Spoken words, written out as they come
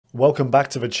Welcome back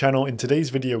to the channel. In today's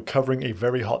video, covering a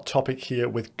very hot topic here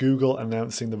with Google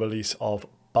announcing the release of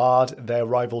BARD, their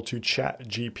rival to Chat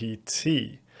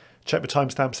GPT. Check the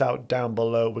timestamps out down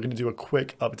below. We're going to do a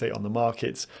quick update on the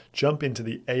markets, jump into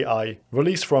the AI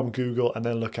release from Google, and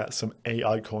then look at some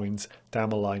AI coins down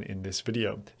the line in this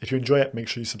video. If you enjoy it, make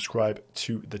sure you subscribe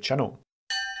to the channel.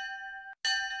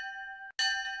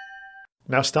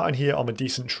 Now, starting here on the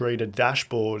Decent Trader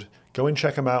dashboard, go and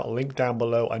check them out, link down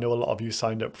below. I know a lot of you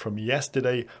signed up from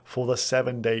yesterday for the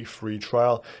 7-day free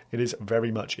trial. It is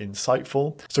very much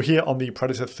insightful. So here on the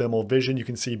Predator Thermal Vision, you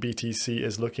can see BTC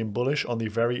is looking bullish on the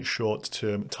very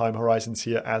short-term time horizons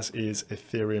here, as is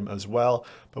Ethereum as well.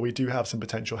 But we do have some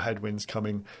potential headwinds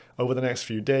coming over the next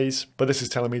few days. But this is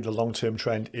telling me the long-term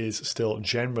trend is still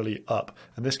generally up.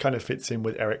 And this kind of fits in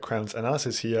with Eric Crown's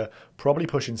analysis here, probably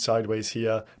pushing sideways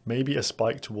here, maybe a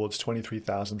spike towards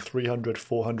 23,300,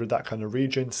 400, that kind of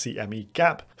region, CME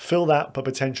gap. Fill that, but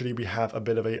potentially we have a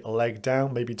bit of a leg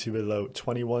down, maybe to the low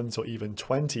 21s or even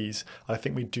 20s. I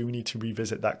think we do need to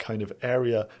revisit that kind of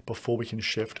area before we can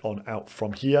shift on out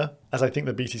from here, as I think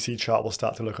the BTC chart will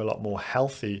start to look a lot more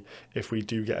healthy if we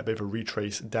do get a bit of a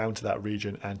retrace down to that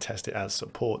region and test it as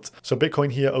support. So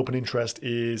Bitcoin here, open interest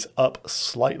is up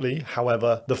slightly.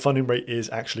 However, the funding rate is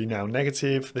actually now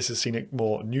negative. This has seen it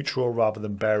more neutral rather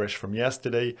than bearish from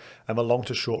yesterday. And the long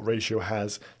to short ratio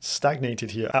has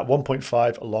stagnated here at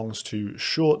 1.5 longs to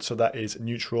short. So that is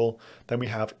neutral. Then we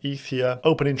have ETH here,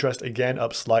 open interest again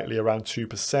up slightly around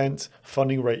 2%.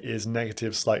 Funding rate is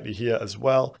negative slightly here as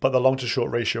well. But the long to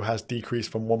short ratio has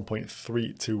decreased from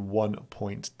 1.3 to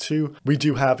 1.2. We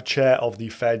do have Chair of the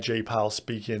Fed, Jay Powell,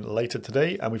 speaking later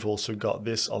today. And we've also got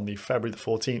this on the February the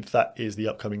 14th. That is the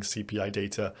upcoming CPI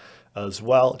data as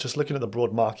well. Just looking at the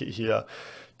broad market here,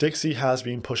 Dixie has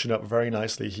been pushing up very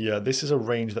nicely here. This is a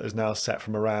range that is now set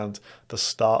from around the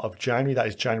start of January. That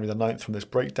is January the 9th from this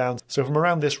breakdown. So from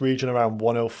around this region, around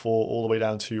 104 all the way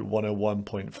down to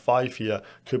 101.5 here,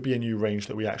 could be a new range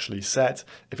that we actually set.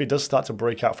 If it does start to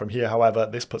break out from here, however,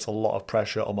 this puts a lot of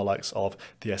pressure on the likes of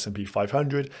the S&P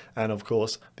 500. And of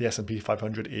course, the S&P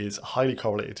 500 is highly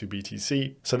correlated to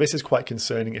BTC. So this is quite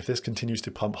concerning. If this continues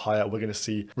to pump higher, we're going to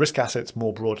see risk assets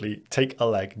more broadly take a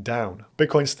leg down.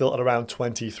 Bitcoin's still at around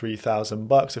 23,000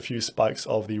 bucks, a few spikes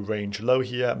of the range low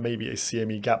here, maybe a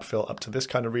CME gap fill up to this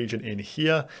kind of region in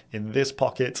here, in this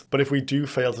pocket. But if we do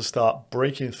fail to start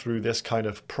breaking through this kind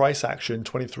of price action,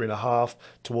 23.5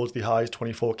 towards the highs,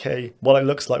 24K, well, it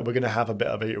looks like we're going to have a bit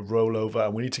of a rollover,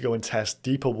 and we need to go and test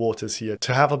deeper waters here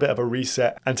to have a bit of a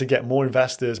reset and to get more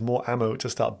investors, more ammo to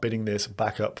start bidding this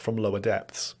back up from lower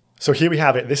depths. So here we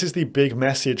have it. This is the big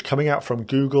message coming out from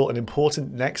Google, an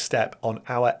important next step on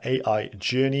our AI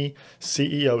journey.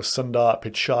 CEO Sundar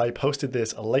Pichai posted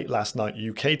this late last night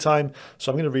UK time.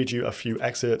 So I'm going to read you a few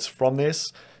excerpts from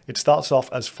this. It starts off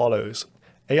as follows.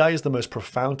 AI is the most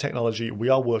profound technology we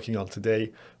are working on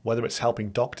today, whether it's helping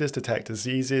doctors detect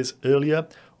diseases earlier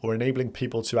or enabling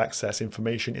people to access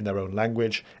information in their own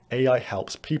language. AI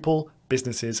helps people,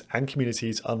 businesses, and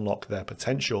communities unlock their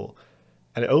potential.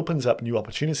 And it opens up new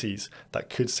opportunities that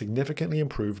could significantly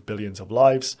improve billions of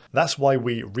lives. That's why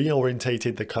we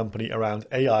reorientated the company around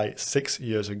AI 6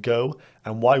 years ago,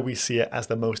 and why we see it as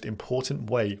the most important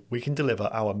way we can deliver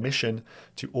our mission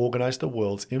to organize the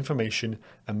world's information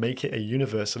and make it a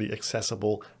universally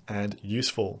accessible and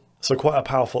useful. So quite a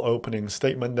powerful opening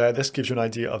statement there. This gives you an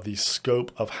idea of the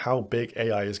scope of how big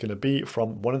AI is going to be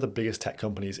from one of the biggest tech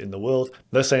companies in the world.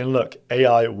 They're saying, look,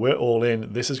 AI, we're all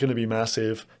in. This is going to be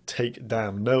massive. Take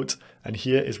damn note. And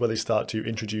here is where they start to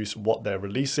introduce what they're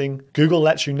releasing. Google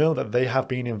lets you know that they have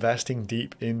been investing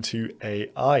deep into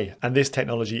AI, and this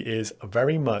technology is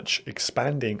very much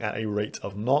expanding at a rate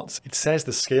of knots. It says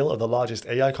the scale of the largest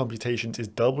AI computations is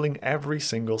doubling every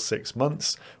single 6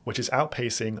 months, which is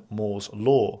outpacing Moore's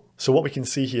law. So what we can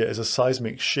see here is a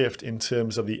seismic shift in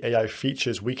terms of the AI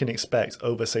features we can expect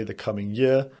over, say, the coming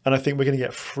year. And I think we're going to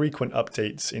get frequent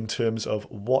updates in terms of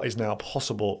what is now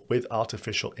possible with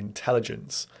artificial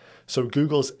intelligence. So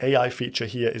Google's AI feature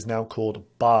here is now called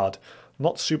BARD.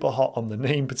 Not super hot on the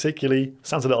name particularly,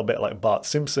 sounds a little bit like Bart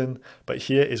Simpson, but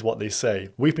here is what they say.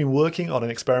 We've been working on an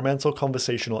experimental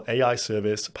conversational AI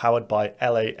service powered by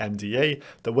LaMDA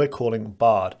that we're calling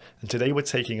BARD, and today we're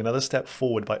taking another step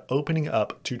forward by opening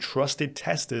up to trusted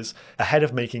testers ahead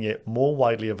of making it more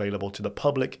widely available to the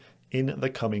public in the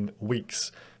coming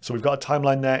weeks. So we've got a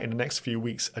timeline there. In the next few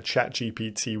weeks, a Chat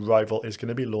GPT rival is going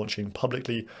to be launching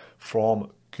publicly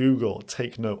from Google.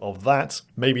 Take note of that.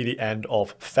 Maybe the end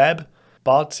of Feb.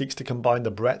 BARD seeks to combine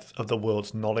the breadth of the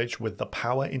world's knowledge with the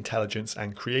power, intelligence,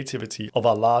 and creativity of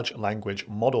our large language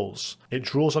models. It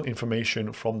draws on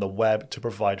information from the web to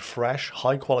provide fresh,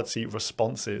 high-quality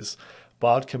responses.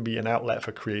 BARD can be an outlet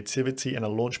for creativity and a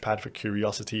launchpad for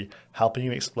curiosity, helping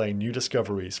you explain new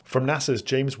discoveries from NASA's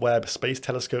James Webb Space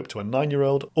Telescope to a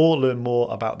 9-year-old, or learn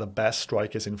more about the best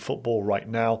strikers in football right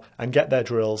now and get their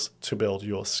drills to build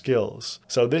your skills.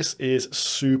 So this is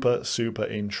super, super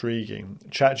intriguing.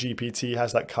 Chat GPT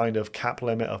has that kind of cap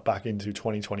limit of back into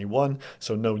 2021,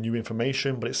 so no new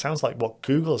information, but it sounds like what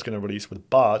Google is going to release with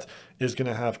BARD is going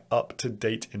to have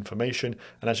up-to-date information.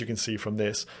 And as you can see from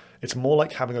this, it's more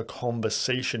like having a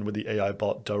conversation with the AI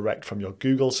bot direct from your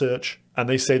Google search. And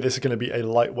they say this is going to be a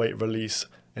lightweight release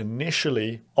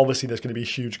initially. Obviously, there's going to be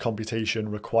huge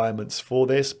computation requirements for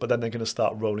this, but then they're going to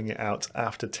start rolling it out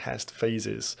after test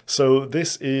phases. So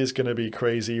this is going to be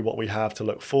crazy what we have to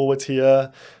look forward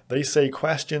here. They say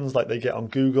questions like they get on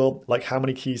Google, like how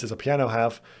many keys does a piano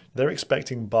have? They're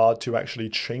expecting BARD to actually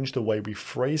change the way we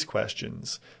phrase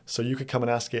questions. So you could come and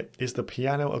ask it, is the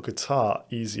piano or guitar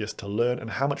easiest to learn and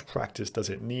how much practice does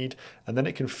it need? And then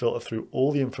it can filter through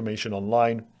all the information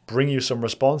online, bring you some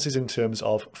responses in terms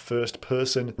of first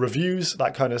person reviews,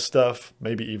 that kind of stuff,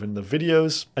 maybe even the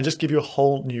videos, and just give you a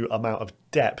whole new amount of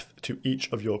depth to each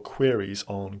of your queries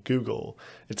on Google.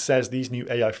 It says these new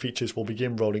AI features will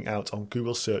begin rolling out on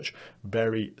Google search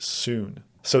very soon.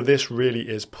 So this really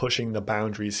is pushing the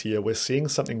boundaries here. We're seeing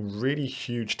something really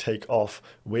huge take off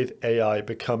with AI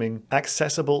becoming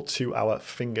accessible to our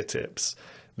fingertips.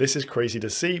 This is crazy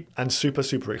to see and super,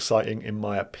 super exciting in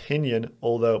my opinion,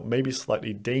 although maybe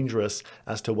slightly dangerous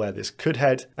as to where this could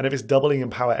head. And if it's doubling in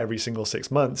power every single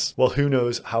 6 months, well, who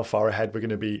knows how far ahead we're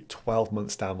going to be 12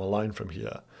 months down the line from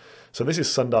here. So this is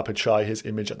Sundar Pichai, his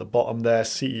image at the bottom there,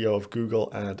 CEO of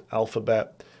Google and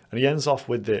Alphabet. And he ends off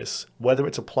with this: whether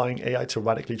it's applying AI to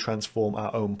radically transform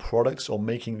our own products or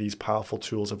making these powerful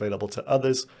tools available to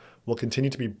others, we'll continue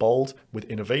to be bold with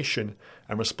innovation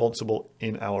and responsible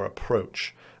in our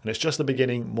approach. And it's just the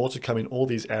beginning, more to come in all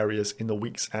these areas in the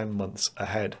weeks and months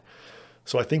ahead.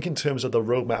 So I think in terms of the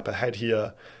roadmap ahead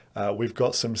here, we've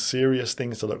got some serious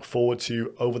things to look forward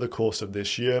to over the course of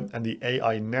this year. And the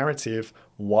AI narrative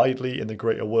widely in the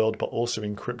greater world, but also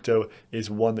in crypto, is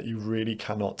one that you really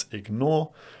cannot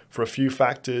ignore for a few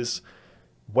factors.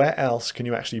 Where else can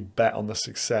you actually bet on the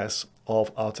success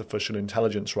of artificial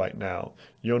intelligence right now?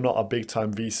 You're not a big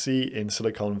time VC in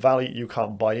Silicon Valley. You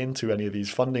can't buy into any of these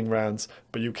funding rounds,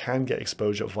 but you can get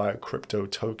exposure via crypto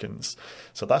tokens.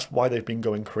 So that's why they've been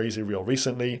going crazy real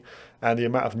recently. And the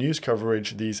amount of news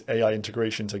coverage these AI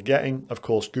integrations are getting, of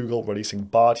course, Google releasing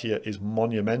BARD here is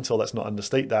monumental. Let's not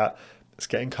understate that. It's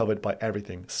getting covered by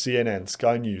everything: CNN,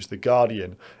 Sky News, The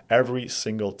Guardian. Every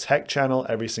single tech channel,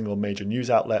 every single major news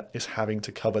outlet is having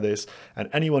to cover this. And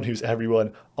anyone who's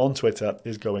everyone on Twitter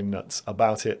is going nuts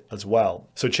about it as well.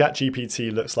 So Chat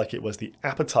GPT looks like it was the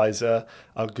appetizer,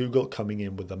 Google coming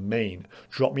in with the main.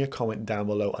 Drop me a comment down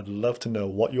below. I'd love to know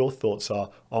what your thoughts are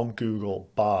on Google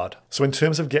BARD. So in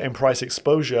terms of getting price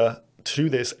exposure to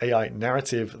this AI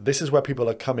narrative, this is where people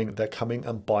are coming. They're coming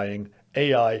and buying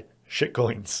AI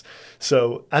shitcoins.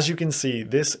 So as you can see,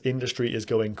 this industry is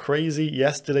going crazy.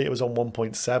 Yesterday it was on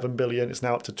 1.7 billion. It's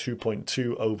now up to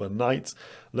 2.2 overnight.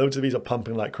 Loads of these are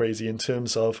pumping like crazy. In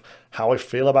terms of how I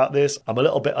feel about this, I'm a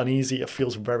little bit uneasy. It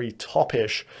feels very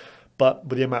top-ish, but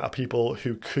with the amount of people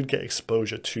who could get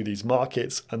exposure to these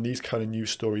markets and these kind of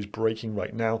news stories breaking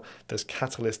right now, there's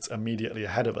catalysts immediately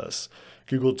ahead of us.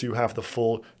 Google do have the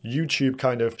full YouTube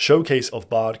kind of showcase of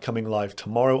BARD coming live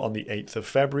tomorrow on the 8th of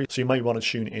February. So you might want to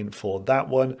tune in for that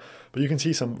one. But you can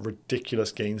see some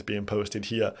ridiculous gains being posted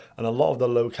here. And a lot of the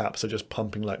low caps are just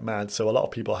pumping like mad. So a lot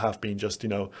of people have been just,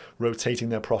 rotating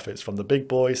their profits from the big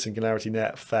boys, Singularity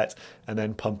Net, FET, and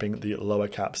then pumping the lower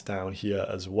caps down here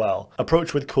as well.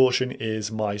 Approach with caution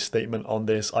is my statement on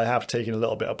this. I have taken a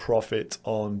little bit of profit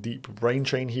on Deep Brain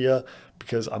Chain here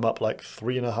because I'm up like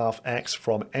 3.5x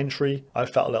from entry. I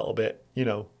felt a little bit,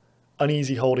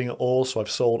 uneasy holding it all, so I've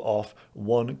sold off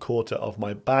 1/4 of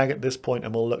my bag at this point,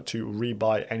 and we'll look to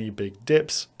rebuy any big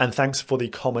dips. And thanks for the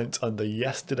comment under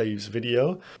yesterday's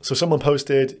video. So someone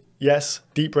posted, yes,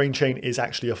 Deep Brain Chain is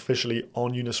actually officially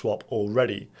on Uniswap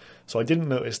already. So I didn't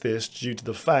notice this due to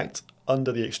the fact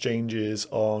under the exchanges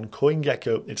on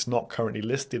CoinGecko, it's not currently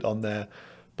listed on there.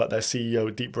 But their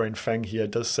CEO, Deep Brain Feng here,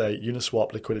 does say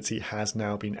Uniswap liquidity has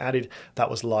now been added. That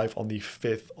was live on the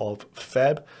 5th of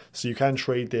Feb. So you can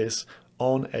trade this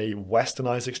on a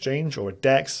westernized exchange or a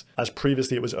DEX, as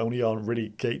previously it was only on really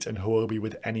Gate and Huobi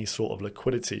with any sort of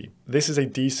liquidity. This is a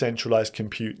decentralized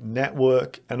compute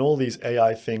network, and all these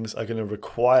AI things are going to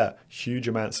require huge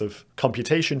amounts of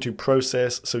computation to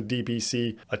process. So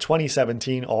DBC, a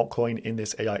 2017 altcoin in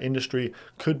this AI industry,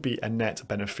 could be a net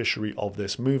beneficiary of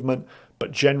this movement.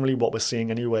 But generally what we're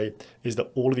seeing anyway is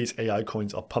that all of these AI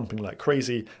coins are pumping like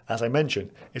crazy. As I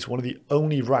mentioned, it's one of the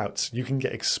only routes you can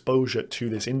get exposure to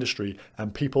this industry,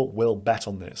 and people will bet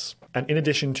on this. And in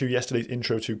addition to yesterday's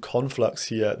intro to Conflux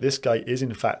here, this guy is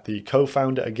in fact the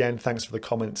co-founder. Again, thanks for the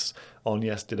comments on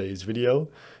yesterday's video.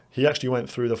 He actually went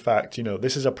through the fact,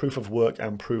 this is a proof of work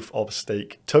and proof of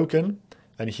stake token.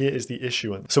 And here is the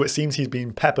issuance. So it seems he's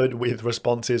been peppered with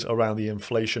responses around the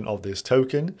inflation of this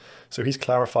token. So he's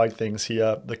clarified things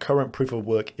here. The current proof of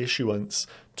work issuance,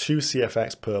 2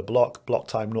 CFX per block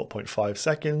time 0.5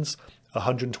 seconds,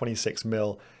 126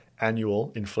 mil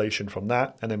annual inflation from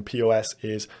that. And then POS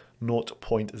is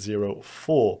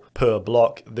 0.04 per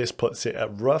block. This puts it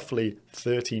at roughly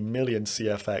 30 million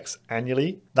CFX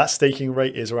annually. That staking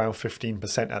rate is around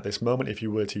 15% at this moment if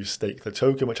you were to stake the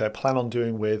token, which I plan on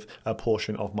doing with a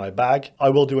portion of my bag. I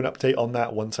will do an update on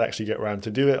that once I actually get around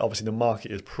to do it. Obviously the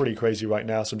market is pretty crazy right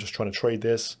now, so I'm just trying to trade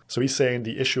this. So he's saying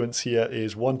the issuance here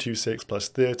is 126 plus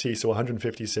 30, so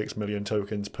 156 million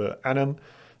tokens per annum.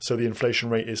 So the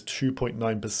inflation rate is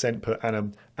 2.9% per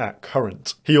annum at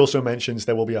current. He also mentions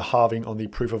there will be a halving on the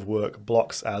proof of work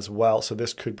blocks as well. So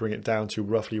this could bring it down to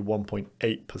roughly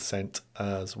 1.8%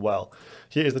 as well.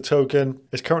 Here is the token.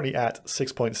 It's currently at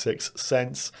 6.6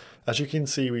 cents. As you can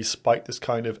see, we spiked this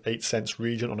kind of 8 cents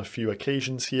region on a few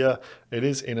occasions here. It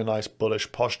is in a nice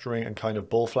bullish posturing and kind of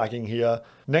bull flagging here.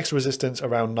 Next resistance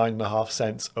around 9.5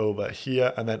 cents over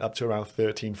here, and then up to around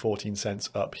 13, 14 cents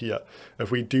up here.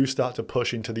 If we do start to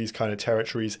push into these kind of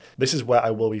territories, this is where I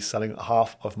will be selling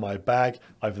half of my bag.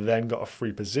 I've then got a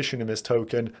free position in this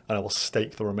token, and I will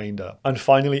stake the remainder. And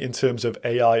finally, in terms of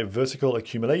AI vertical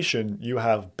accumulation, you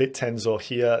have BitTensor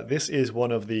here. This is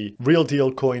one of the real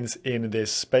deal coins in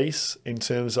this space. In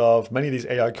terms of many of these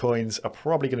AI coins are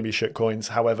probably going to be shit coins.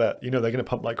 However, they're going to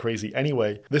pump like crazy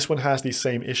anyway. This one has the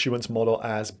same issuance model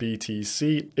as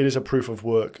BTC. It is a proof of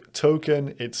work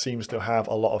token. It seems to have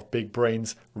a lot of big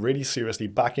brains really seriously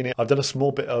backing it. I've done a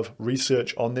small bit of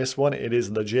research on this one. It is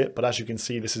legit, but as you can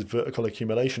see, this is vertical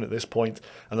accumulation at this point,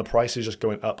 and the price is just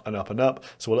going up and up and up.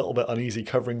 So a little bit uneasy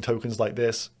covering tokens like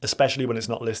this, especially when it's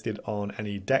not listed on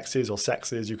any DEXs or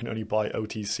SEXs. You can only buy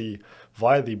OTC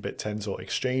via the BitTensor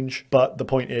exchange. But the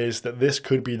point is that this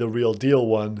could be the real deal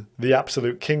one, the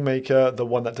absolute kingmaker, the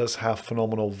one that does have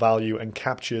phenomenal value and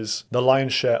captures the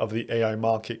lion's share of the AI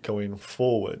market going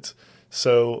forward.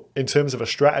 So in terms of a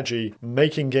strategy,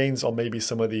 making gains on maybe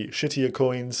some of the shittier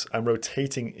coins and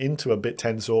rotating into a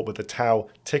BitTensor with the Tau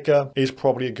ticker is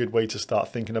probably a good way to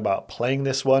start thinking about playing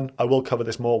this one. I will cover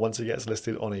this more once it gets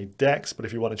listed on a DEX, but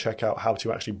if you want to check out how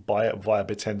to actually buy it via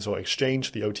BitTensor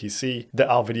exchange, the OTC,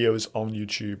 there are videos on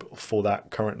YouTube for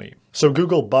that currently. So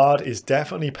Google BARD is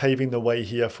definitely paving the way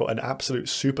here for an absolute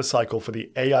super cycle for the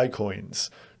AI coins.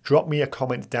 Drop me a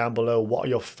comment down below. What are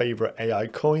your favorite AI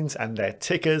coins and their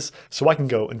tickers so I can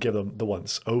go and give them the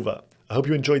once over. I hope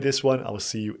you enjoyed this one. I will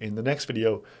see you in the next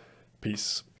video.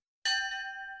 Peace.